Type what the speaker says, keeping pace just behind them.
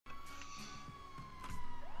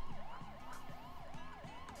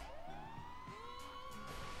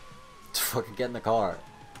Fucking get in the car.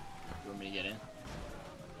 You want me to get in?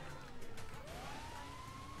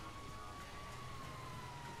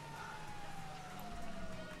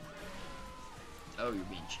 Oh, you're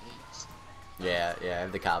being chased. Yeah, I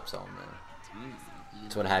have the cops on me.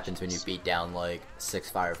 That's what happens when you beat down like 6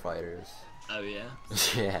 firefighters. Oh yeah?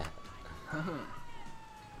 Yeah.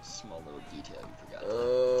 Small little detail you forgot.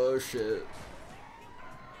 Oh shit.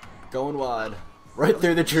 Going wide. Right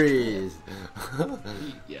through the trees.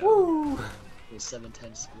 Yeah. Woo! The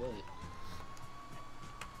 7-10 split.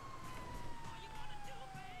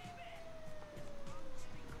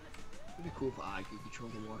 It'd be cool if I could control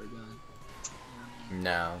the water gun.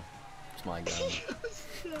 No. It's my gun.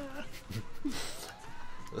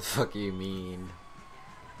 What the fuck do you mean?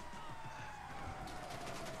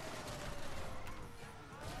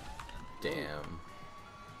 Damn.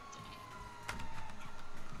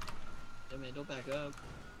 Hey man, don't back up.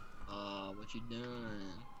 What you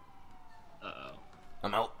doing? Uh-oh.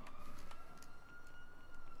 I'm out.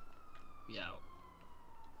 We out.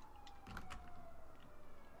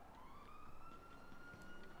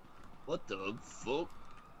 What the fuck?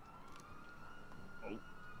 Oh.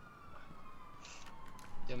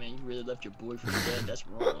 Yo man, you really left your boyfriend dead? That's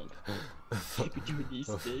wrong. Can't be doing these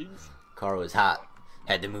things. Car was hot.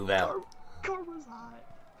 Had to move out. Car was hot.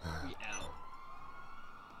 We out.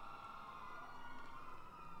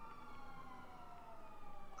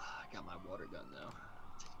 I got my water gun though.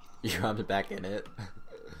 You dropped back in it.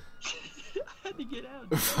 I had to get out.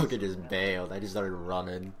 I fucking just bailed. I just started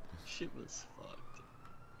running. Shit was fucked.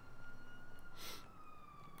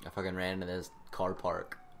 I fucking ran into this car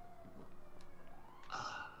park.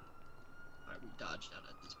 Alright, we dodged out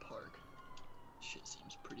at this park. Shit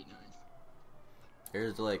seems pretty nice.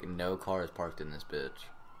 There's like no cars parked in this bitch.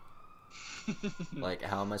 Like,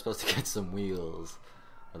 how am I supposed to get some wheels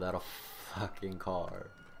without a fucking car?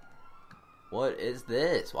 What is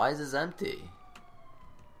this? Why is this empty?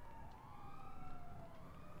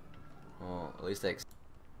 Well, at least Hey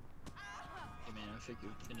man, I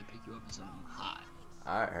figured finna pick you up with something hot.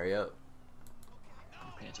 Alright, hurry up.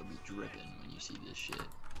 Your pants will be dripping when you see this shit.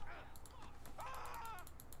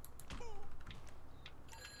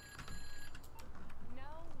 No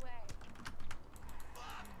way.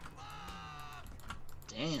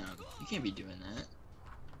 Damn, you can't be doing that.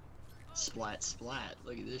 Splat, splat.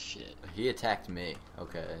 Look at this shit. He attacked me.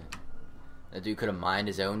 Okay. That dude could have minded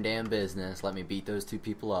his own damn business, let me beat those 2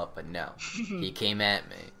 people up, but no. He came at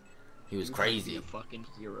me. He was crazy. A fucking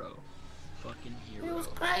hero. Fucking hero. He was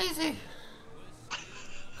crazy.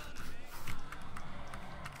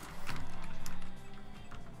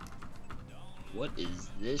 What is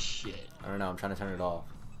this shit? I don't know, I'm trying to turn it off.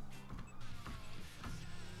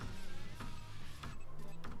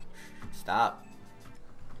 Stop.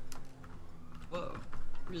 Whoa.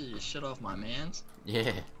 Really just shut off my mans?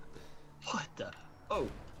 Yeah. What the? Oh.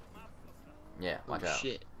 Yeah, watch out.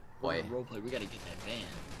 Shit. We're Wait. gonna roleplay. We gotta get that van.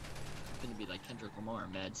 It's gonna be like Kendrick Lamar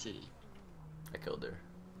in Mad City. I killed her.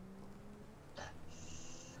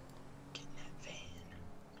 Get in that van.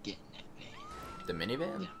 Get in that van. The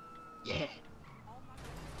minivan? Yeah. Yeah.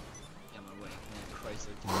 Got my way. Man,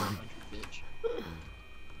 Chrysler 300, bitch.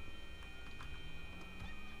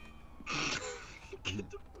 Get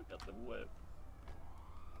the fuck out the whip.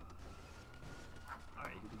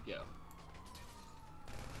 Alright, here we go.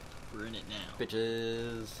 We're in it now.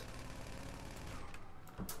 Bitches.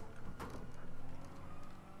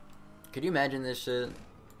 Could you imagine this shit?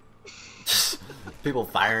 People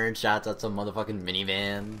firing shots at some motherfucking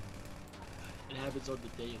minivan. It happens on the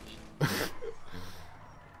daily.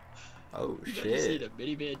 Oh You shit. never seen a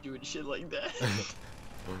minivan doing shit like that?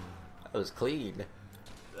 That was clean.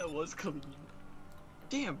 That was clean.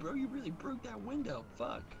 Damn, bro, you really broke that window.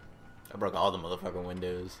 Fuck. I broke all the motherfucking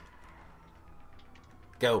windows.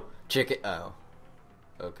 Go, chicken. Oh.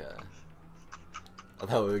 Okay. I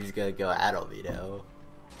thought we were just gonna go at him, you know?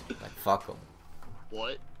 Like, fuck him.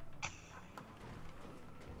 What?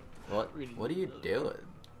 What are you doing?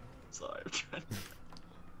 Sorry, I'm trying to...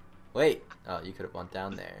 Wait. Oh, you could have went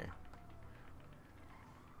down there.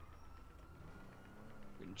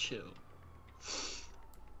 We can chill.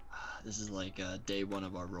 This is like day 1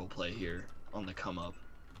 of our roleplay here on the come up.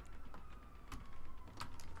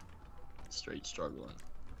 Straight struggling.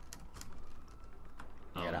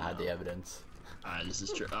 You gotta hide the evidence. Alright, this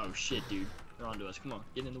is true. Oh shit, dude. They're onto us. Come on,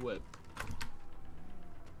 get in the whip.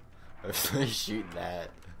 I was really shooting that.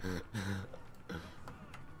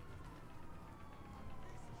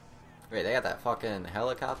 Wait, they got that fucking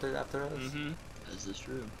helicopter after us? Mm-hmm. Is this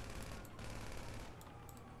true?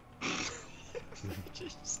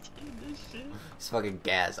 Just in this shit. It's fucking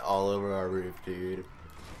gas all over our roof, dude.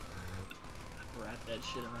 wrap that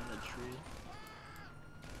shit around the tree.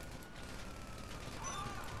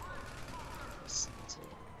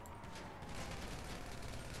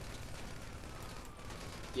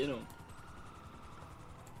 Get him.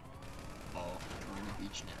 Oh, we're on the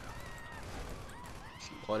beach now.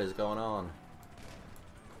 What is going on?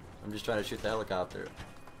 I'm just trying to shoot the helicopter.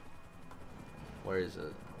 Where is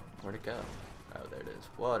it? Where'd it go? Oh, there it is.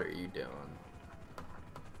 What are you doing?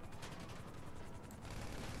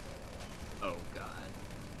 Oh god.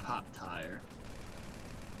 Pop tire.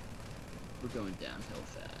 We're going downhill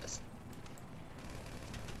fast.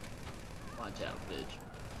 Watch out, bitch.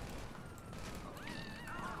 Oh man.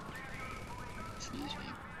 Excuse me.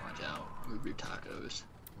 Watch out. Move your tacos.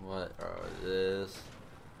 What are this?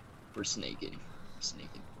 We're snaking.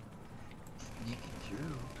 Snaking. Snaking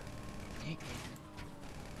through. Snaking.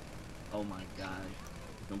 Oh my god.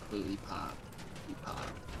 We completely popped. We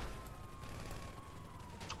popped.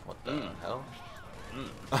 What the hell?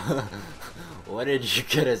 What did you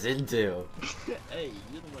get us into? Hey,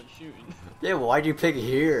 you're the one shooting. Yeah, well, why'd you pick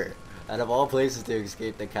here? Out of all places to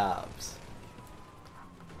escape the cops.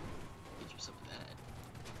 Get you some of that.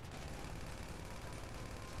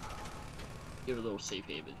 Give it a little safe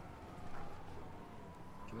haven.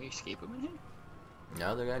 Can we escape them in here?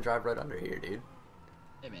 No, they're gonna drive right under here, dude.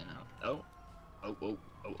 Hey man, oh. Oh.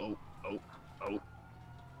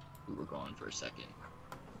 We were gone for a second.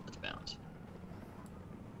 Let's bounce.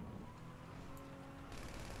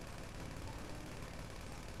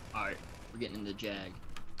 Alright, we're getting into Jag.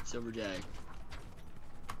 Silver Jag.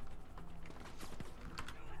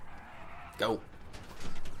 Go.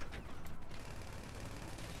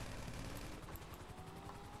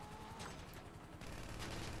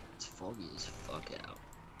 It's foggy as fuck out.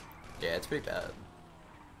 Yeah, it's pretty bad.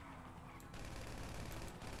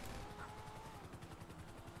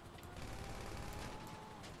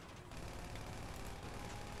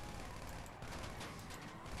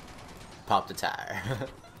 Pop the tire.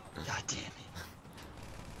 God damn it.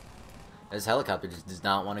 This helicopter just does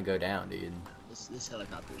not want to go down, dude. This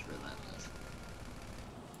helicopter is relentless.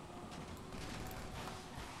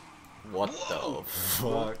 What Whoa! the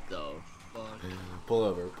fuck? What the fuck? Pull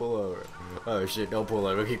over, pull over. Oh shit, don't pull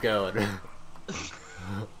over, keep going. This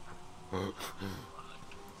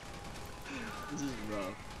is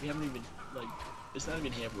rough. We haven't even, like, it's not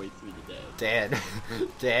even halfway through the day. Dad.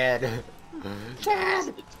 Dad.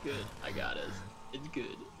 Dad. It's good. I got it. It's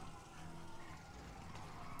good.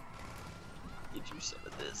 Get you some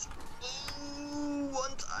of this. Ooh,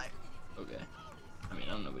 one time. Okay. I mean,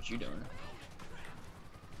 I don't know what you're doing.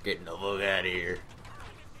 Getting the fuck out of here.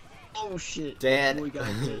 Oh shit. Dad. Your boy got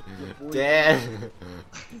hit. Your boy Dad.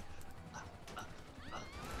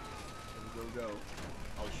 Go.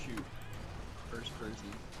 I'll shoot. First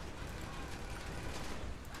person.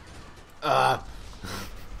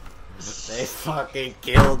 They fucking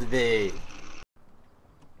killed me.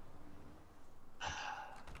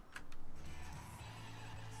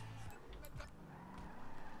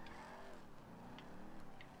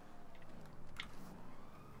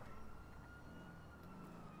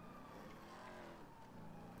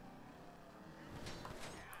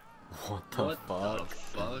 What the fuck? What the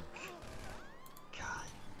fuck? God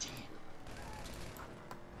damn.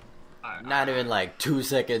 Alright, Not even like 2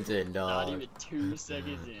 seconds in, dog. Not even 2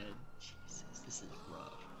 seconds in. Jesus, this is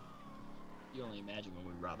rough. You only imagine when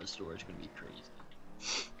we rob a store, it's gonna be crazy.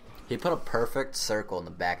 He put a perfect circle in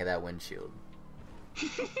the back of that windshield.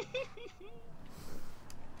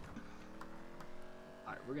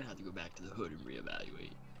 Alright, we're gonna have to go back to the hood and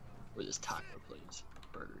reevaluate where this taco place,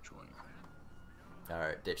 burger joint.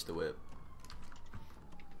 Alright, ditch the whip.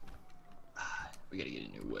 We gotta get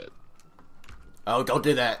a new whip. Oh, don't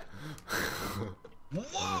do that!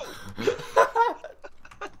 Whoa!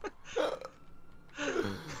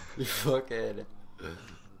 You fucking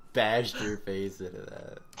bashed your face into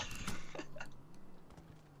that.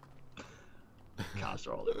 Cops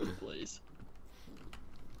are all over the place.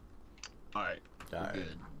 Alright, we're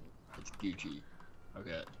good. It's Gucci.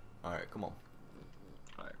 Okay. Alright, come on.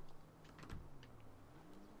 Alright.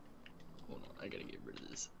 Hold on, I gotta get rid of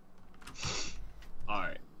this.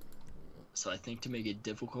 Alright. So I think to make it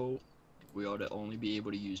difficult, we ought to only be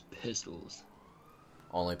able to use pistols.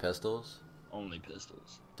 Only pistols? Only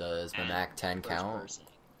pistols. Does the And Mac 10 first count? person.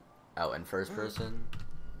 Oh, in first person?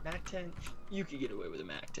 Mac 10? You could get away with a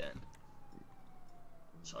Mac 10.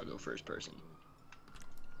 So I'll go first person.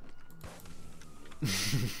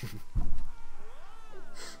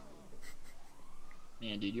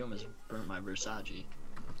 Man, dude, you almost burnt my Versace.